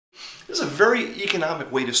This is a very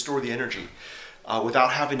economic way to store the energy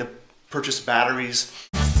without having to purchase batteries.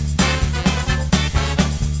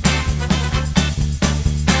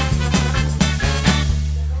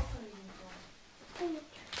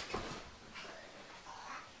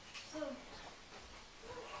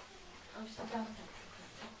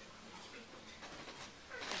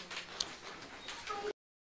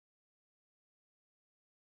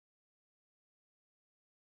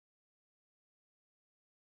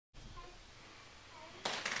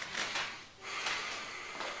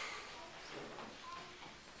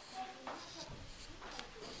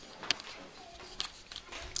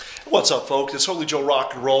 What's up, folks? It's Holy Joe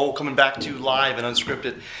Rock and Roll coming back to you live and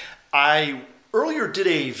unscripted. I earlier did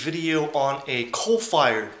a video on a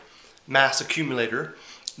coal-fired mass accumulator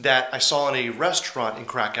that I saw in a restaurant in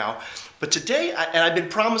Krakow. But today, I've been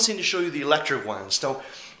promising to show you the electric ones. Now,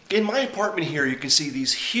 in my apartment here, you can see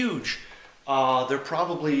these huge, they're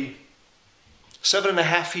probably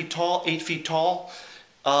 7.5 feet tall, 8 feet tall,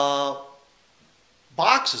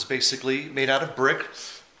 boxes basically made out of brick,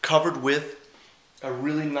 covered with a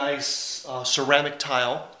really nice ceramic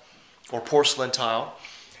tile or porcelain tile.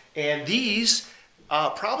 And these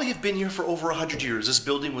probably have been here for over 100 years. This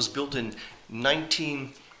building was built in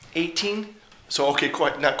 1918. So, okay,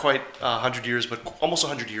 not quite 100 years, but almost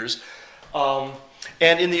 100 years.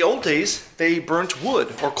 And in the old days, they burnt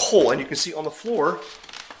wood or coal. And you can see on the floor,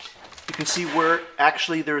 you can see where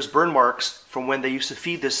actually there's burn marks from when they used to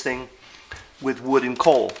feed this thing with wood and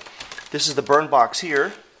coal. This is the burn box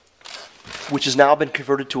here, which has now been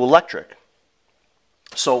converted to electric.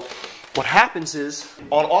 So what happens is,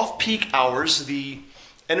 on off-peak hours, the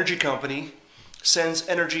energy company sends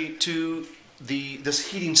energy to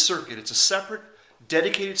this heating circuit. It's a separate,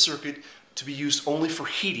 dedicated circuit to be used only for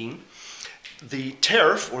heating. The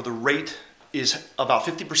tariff, or the rate, is about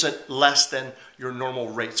 50% less than your normal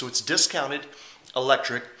rate. So it's discounted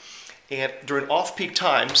electric, and during off-peak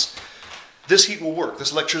times, this heat will work,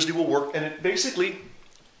 this electricity will work, and it basically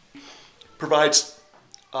provides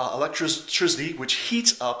electricity which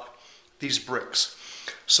heats up these bricks.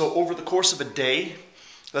 So over the course of a day,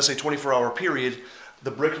 let's say 24-hour period, the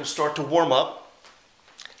brick will start to warm up,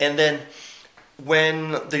 and then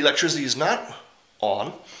when the electricity is not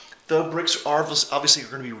on, the bricks are obviously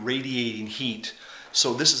going to be radiating heat.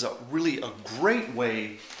 So this is really a great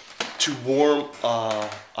way to warm a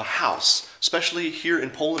house, especially here in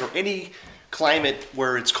Poland or any climate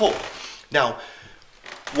where it's cold. Now,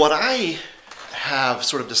 what I have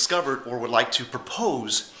sort of discovered or would like to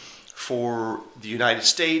propose for the United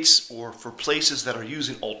States or for places that are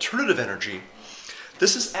using alternative energy,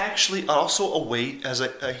 this is actually also a way as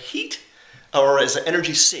a heat or as an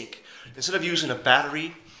energy sink. Instead of using a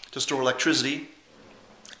battery to store electricity,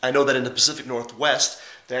 I know that in the Pacific Northwest,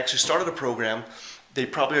 they actually started a program. They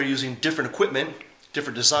probably are using different equipment,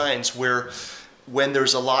 different designs, where when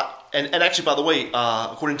there's a lot, and actually, by the way,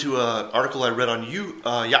 according to an article I read on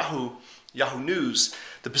Yahoo News,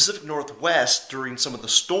 the Pacific Northwest during some of the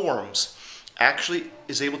storms actually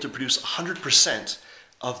is able to produce 100%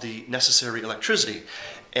 of the necessary electricity.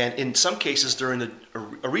 And in some cases during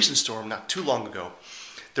a recent storm not too long ago,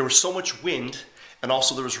 there was so much wind and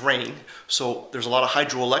also there was rain, so there's a lot of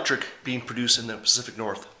hydroelectric being produced in the Pacific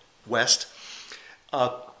Northwest.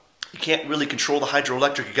 You can't really control the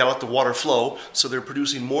hydroelectric, you gotta let the water flow, so they're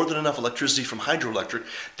producing more than enough electricity from hydroelectric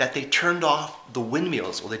that they turned off the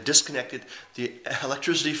windmills, or they disconnected the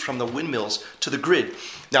electricity from the windmills to the grid.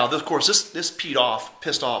 Now, of course, this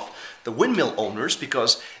pissed off the windmill owners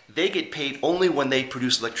because they get paid only when they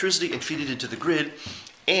produce electricity and feed it into the grid,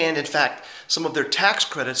 and in fact, some of their tax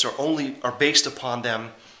credits are based upon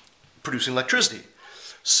them producing electricity.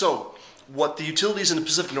 So, what the utilities in the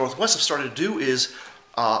Pacific Northwest have started to do is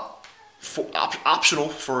optional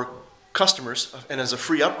for customers, and as a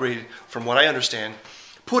free upgrade from what I understand,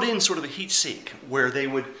 put in sort of a heat sink where they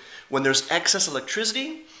would, when there's excess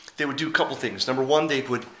electricity, they would do a couple things. Number one, they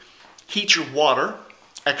would heat your water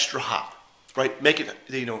extra hot, right? Make it,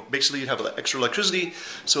 basically you'd have extra electricity,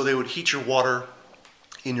 so they would heat your water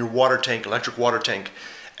in your water tank, electric water tank,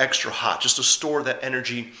 extra hot, just to store that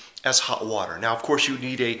energy as hot water. Now, of course, you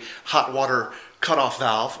need a hot water cutoff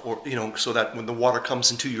valve, or so that when the water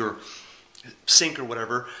comes into your sink or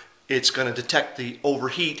whatever, it's going to detect the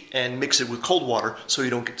overheat and mix it with cold water so you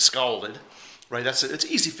don't get scalded, right? It's an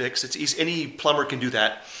easy fix. It's easy. Any plumber can do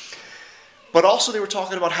that. But also they were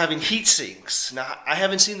talking about having heat sinks. Now, I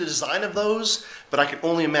haven't seen the design of those, but I can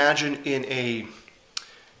only imagine in a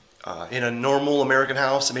normal American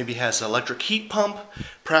house that maybe has an electric heat pump,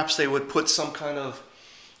 perhaps they would put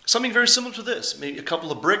something very similar to this, maybe a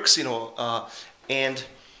couple of bricks, and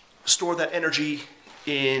store that energy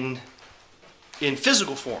in in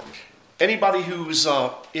physical form. Anybody who's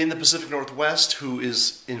in the Pacific Northwest who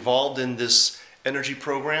is involved in this energy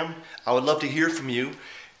program, I would love to hear from you.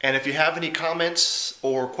 And if you have any comments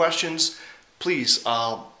or questions, please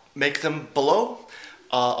make them below.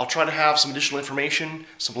 I'll try to have some additional information,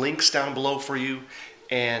 some links down below for you.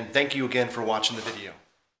 And thank you again for watching the video.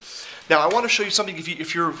 Now I want to show you something.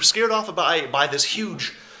 If you're scared off by this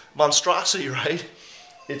huge monstrosity, right?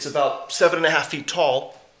 It's about 7.5 feet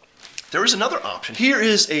tall. There is another option. Here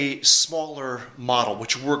is a smaller model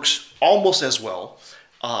which works almost as well.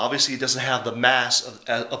 Obviously it doesn't have the mass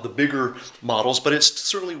of the bigger models, but it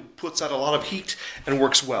certainly puts out a lot of heat and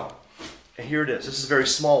works well. And here it is. This is a very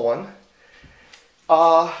small one.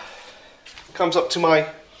 Comes up to my,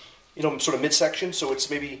 sort of midsection, so it's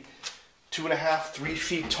maybe 2.5, 3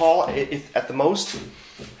 feet tall at the most,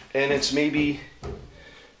 and it's maybe,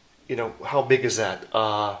 how big is that?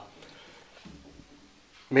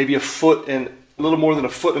 Maybe a foot and a little more than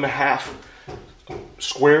 1.5 feet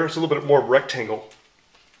square. It's a little bit more rectangle,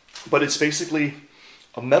 but it's basically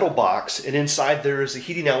a metal box, and inside there is a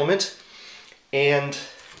heating element and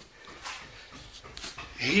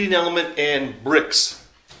bricks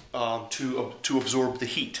to absorb the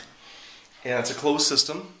heat. And it's a closed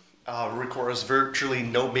system. Requires virtually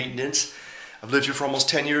no maintenance. I've lived here for almost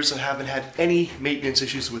 10 years and haven't had any maintenance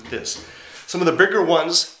issues with this. Some of the bigger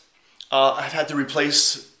ones, I've had to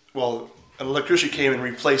replace, an electrician came and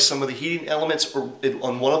replaced some of the heating elements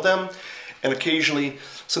on one of them, and occasionally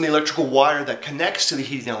some of the electrical wire that connects to the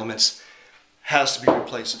heating elements has to be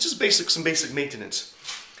replaced. It's just some basic maintenance.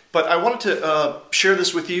 But I wanted to share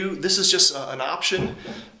this with you. This is just an option.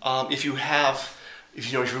 If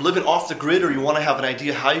you're living off the grid, or you want to have an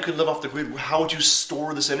idea how you could live off the grid, how would you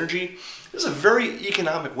store this energy? This is a very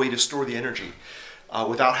economic way to store the energy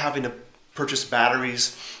without having to purchase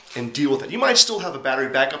batteries and deal with it. You might still have a battery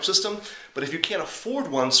backup system, but if you can't afford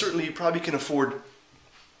one, certainly you probably can afford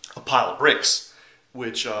a pile of bricks,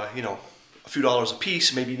 which, a few dollars a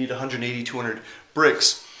piece. Maybe you need 180, 200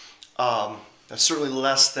 bricks. That's certainly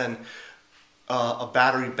less than a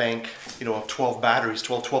battery bank, of 12 batteries,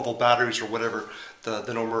 12 volt batteries, or whatever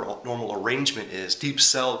the normal arrangement is. Deep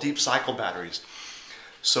cycle batteries.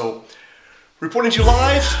 So, reporting to you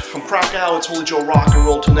live from Krakow, it's Holy Joe Rock and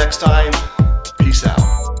Roll. Till next time, peace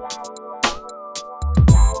out.